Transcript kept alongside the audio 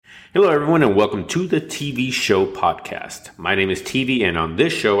Hello, everyone, and welcome to the TV Show Podcast. My name is TV, and on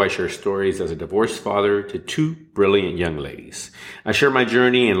this show, I share stories as a divorced father to two brilliant young ladies. I share my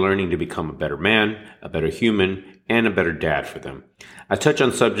journey in learning to become a better man, a better human, and a better dad for them. I touch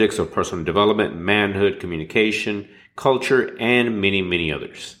on subjects of personal development, manhood, communication, culture, and many, many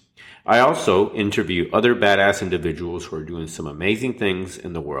others. I also interview other badass individuals who are doing some amazing things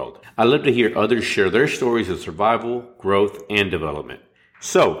in the world. I love to hear others share their stories of survival, growth, and development.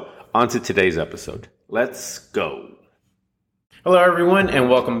 So, on to today's episode. Let's go. Hello, everyone, and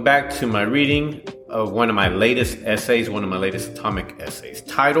welcome back to my reading of one of my latest essays, one of my latest atomic essays,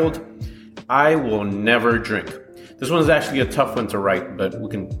 titled, I Will Never Drink. This one is actually a tough one to write, but we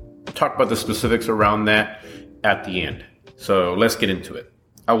can talk about the specifics around that at the end. So let's get into it.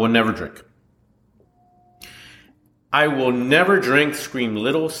 I will never drink. I will never drink, screamed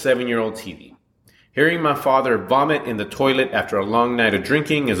little 7-year-old TV. Hearing my father vomit in the toilet after a long night of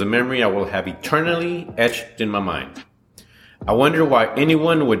drinking is a memory I will have eternally etched in my mind. I wonder why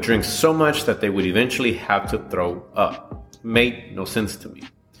anyone would drink so much that they would eventually have to throw up. Made no sense to me.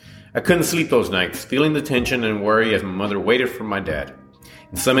 I couldn't sleep those nights, feeling the tension and worry as my mother waited for my dad.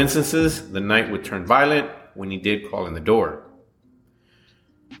 In some instances, the night would turn violent when he did call in the door.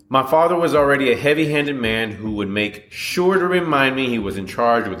 My father was already a heavy-handed man who would make sure to remind me he was in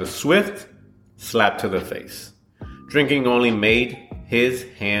charge with a swift slap to the face. Drinking only made his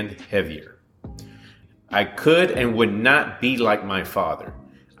hand heavier. I could and would not be like my father.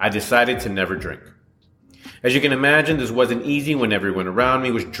 I decided to never drink. As you can imagine, this wasn't easy when everyone around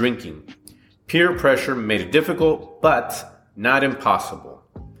me was drinking. Peer pressure made it difficult, but not impossible.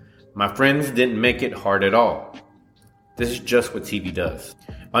 My friends didn't make it hard at all. This is just what TV does.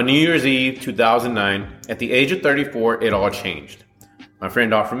 On New Year's Eve 2009, at the age of 34, it all changed. My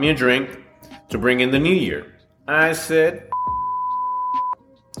friend offered me a drink to bring in the new year. I said,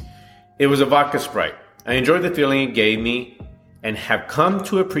 it was a vodka Sprite. I enjoyed the feeling it gave me and have come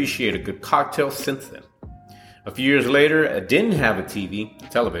to appreciate a good cocktail since then. A few years later, I didn't have a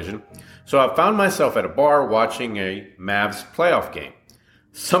television, so I found myself at a bar watching a Mavs playoff game.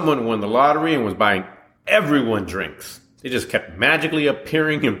 Someone won the lottery and was buying everyone drinks. It just kept magically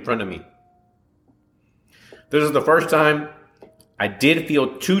appearing in front of me. This is the first time I did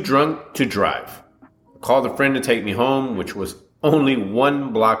feel too drunk to drive. I called a friend to take me home, which was only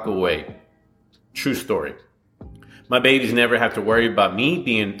 1 block away. True story. My babies never have to worry about me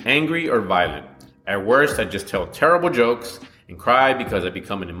being angry or violent. At worst, I just tell terrible jokes and cry because I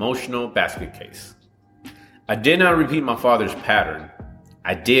become an emotional basket case. I did not repeat my father's pattern.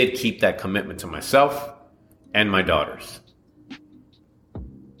 I did keep that commitment to myself and my daughters.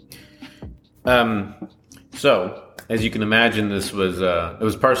 So, as you can imagine, this was it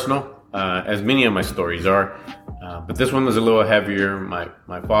was personal, as many of my stories are. But this one was a little heavier.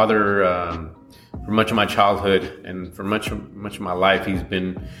 My father, for much of my childhood and for much of my life, he's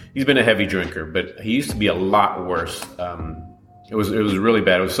been a heavy drinker. But he used to be a lot worse. It was really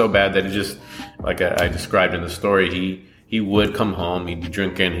bad. It was so bad that it just, like I described in the story, he would come home, he'd be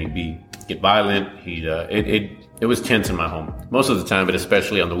drinking, he'd get violent. It was tense in my home most of the time, but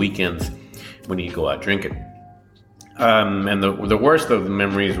especially on the weekends when he'd go out drinking. And the worst of the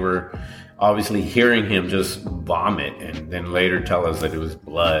memories were obviously hearing him just vomit and then later tell us that it was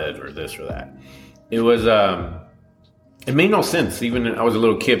blood or this or that. It was, it made no sense. Even I was a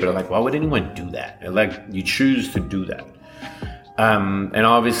little kid, but I'm like, why would anyone do that? Like, you choose to do that. And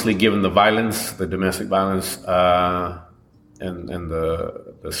obviously given the violence, the domestic violence, and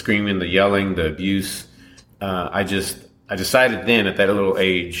the screaming, the yelling, the abuse, I decided then at that little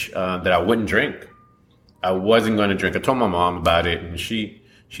age, that I wouldn't drink. I wasn't going to drink. I told my mom about it, and she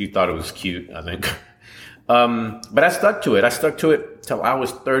thought it was cute, I think. But I stuck to it. I stuck to it till I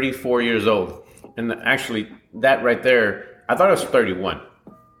was 34 years old. And actually, that right there, I thought I was 31.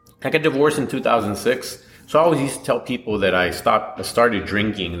 I got divorced in 2006. So I always used to tell people that I started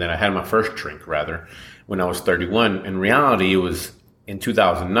drinking, that I had my first drink, rather, when I was 31. In reality, it was in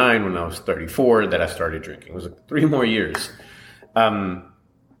 2009, when I was 34, that I started drinking. It was like 3 more years.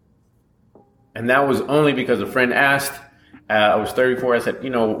 And that was only because a friend asked. I was 34. I said, you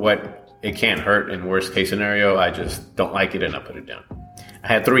know what? It can't hurt. In worst case scenario, I just don't like it, and I put it down. I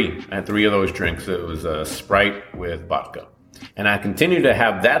had 3 of those drinks. It was a Sprite with vodka. And I continued to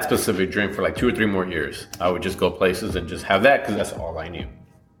have that specific drink for like 2 or 3 more years. I would just go places and just have that because that's all I knew.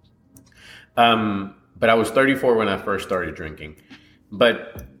 But I was 34 when I first started drinking.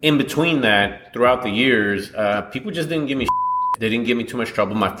 But in between that, throughout the years, people just didn't give me shit. They didn't give me too much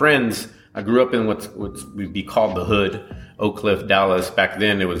trouble. My friends, I grew up in what would be called the hood, Oak Cliff, Dallas. Back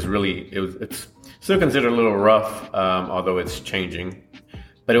then, it's still considered a little rough, although it's changing.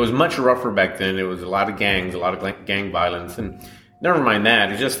 But it was much rougher back then. It was a lot of gangs, a lot of gang violence. And never mind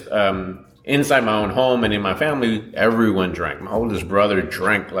that. It's just inside my own home and in my family, everyone drank. My oldest brother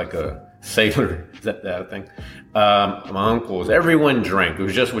drank like a sailor. Is that a thing? My uncles, everyone drank. It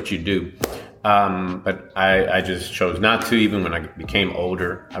was just what you do. But I just chose not to. Even when I became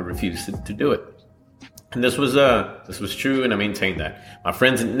older, I refused to do it. And this was true, and I maintained that. My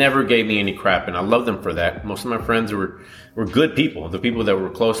friends never gave me any crap, and I love them for that. Most of my friends were good people. The people that were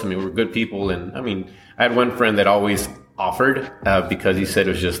close to me were good people. And I mean, I had one friend that always offered because he said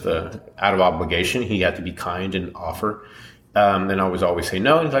it was just out of obligation. He had to be kind and offer. And I was always say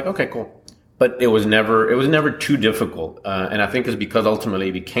no. And he's like, okay, cool. But it was never too difficult. And I think it's because ultimately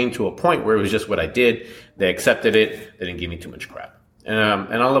it became to a point where it was just what I did. They accepted it. They didn't give me too much crap. And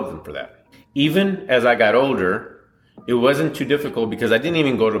I love them for that. Even as I got older, it wasn't too difficult because I didn't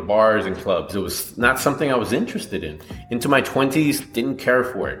even go to bars and clubs. It was not something I was interested in. Into my 20s, didn't care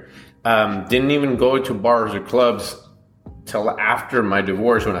for it. Didn't even go to bars or clubs till after my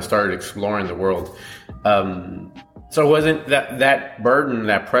divorce when I started exploring the world. So it wasn't that burden,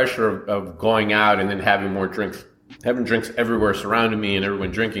 that pressure of going out and then having more drinks, having drinks everywhere surrounding me and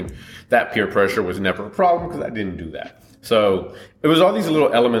everyone drinking. That peer pressure was never a problem because I didn't do that. So it was all these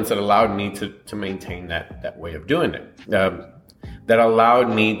little elements that allowed me to maintain that way of doing it. That allowed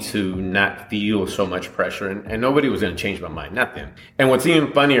me to not feel so much pressure, and nobody was going to change my mind, not them. And what's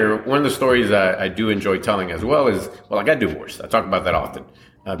even funnier, one of the stories I do enjoy telling as well is, well, I got divorced. I talk about that often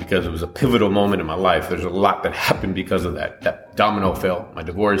because it was a pivotal moment in my life. There's a lot that happened because of that. That domino fell, my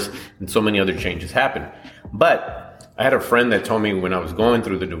divorce, and so many other changes happened. But I had a friend that told me when I was going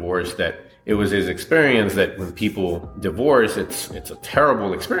through the divorce that it was his experience that when people divorce, it's a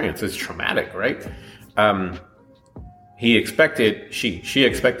terrible experience. It's traumatic, right? She expected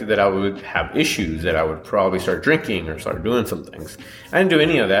that I would have issues, that I would probably start drinking or start doing some things. I didn't do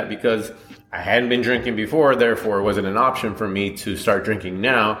any of that because I hadn't been drinking before. Therefore, it wasn't an option for me to start drinking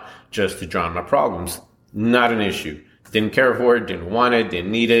now just to drown my problems. Not an issue. Didn't care for it, didn't want it,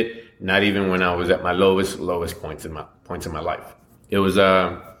 didn't need it. Not even when I was at my lowest points in my life. It was,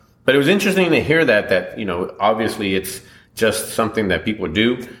 but it was interesting to hear that, you know, obviously it's just something that people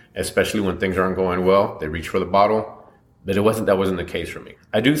do, especially when things aren't going well. They reach for the bottle. But that wasn't the case for me.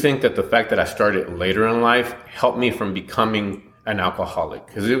 I do think that the fact that I started later in life helped me from becoming an alcoholic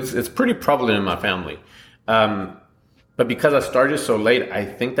because it's pretty prevalent in my family. But because I started so late, I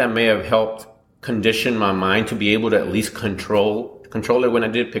think that may have helped condition my mind to be able to at least control it when I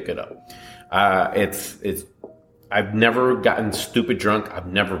did pick it up. I've never gotten stupid drunk. I've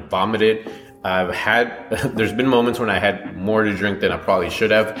never vomited. There's been moments when I had more to drink than I probably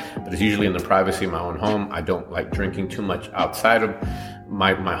should have, but it's usually in the privacy of my own home. I don't like drinking too much outside of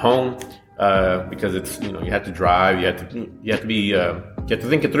my home, because it's, you know, you have to drive, you have to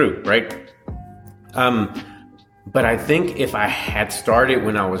think it through, right? But I think if I had started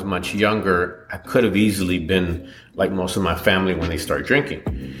when I was much younger, I could have easily been like most of my family when they start drinking.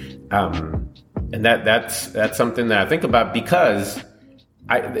 And that's something that I think about because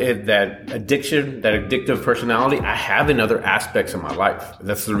that addictive personality I have in other aspects of my life.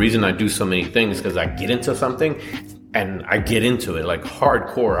 That's the reason I do so many things, because I get into something and I get into it like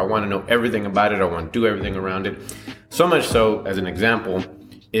hardcore. I want to know everything about it. I want to do everything around it. So much so, as an example,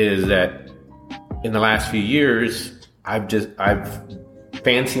 is that in the last few years, I've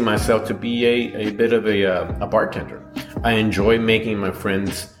fancied myself to be a bit of a bartender. I enjoy making my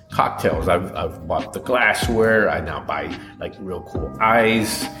friends cocktails. I've bought the glassware. I now buy like real cool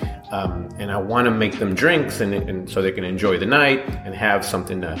ice, and I want to make them drinks, and so they can enjoy the night and have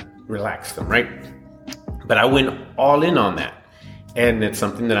something to relax them, right? But I went all in on that, and it's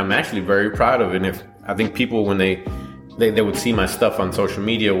something that I'm actually very proud of. And if I think people, when they would see my stuff on social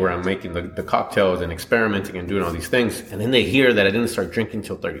media where I'm making the cocktails and experimenting and doing all these things, and then they hear that I didn't start drinking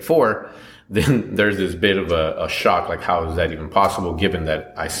till 34, then there's this bit of a shock, like how is that even possible given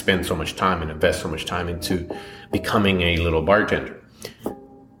that I spend so much time and invest so much time into becoming a little bartender.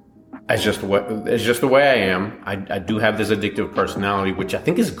 It's just the way I am. I do have this addictive personality, which I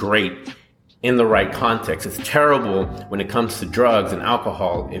think is great in the right context. It's terrible when it comes to drugs and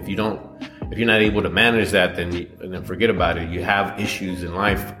alcohol. If you're not able to manage that, then forget about it. You have issues in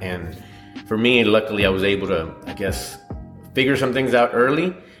life. And for me, luckily, I was able to, I guess, figure some things out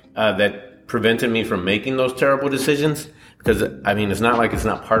early that prevented me from making those terrible decisions. Because, I mean, it's not like it's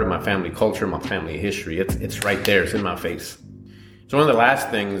not part of my family culture, my family history. It's right there. It's in my face. So one of the last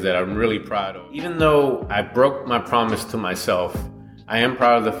things that I'm really proud of, even though I broke my promise to myself, I am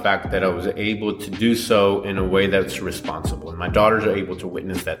proud of the fact that I was able to do so in a way that's responsible. And my daughters are able to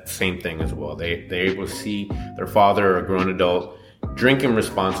witness that same thing as well. They're able to see their father, a grown adult, drinking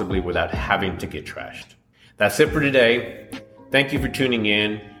responsibly without having to get trashed. That's it for today. Thank you for tuning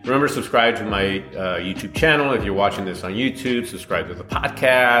in. Remember to subscribe to my YouTube channel. If you're watching this on YouTube, subscribe to the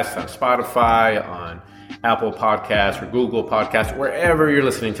podcast on Spotify, on Apple Podcasts or Google Podcasts, wherever you're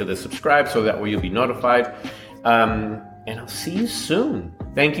listening to this. Subscribe so that way you'll be notified. And I'll see you soon.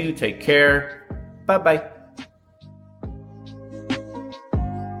 Thank you. Take care. Bye-bye.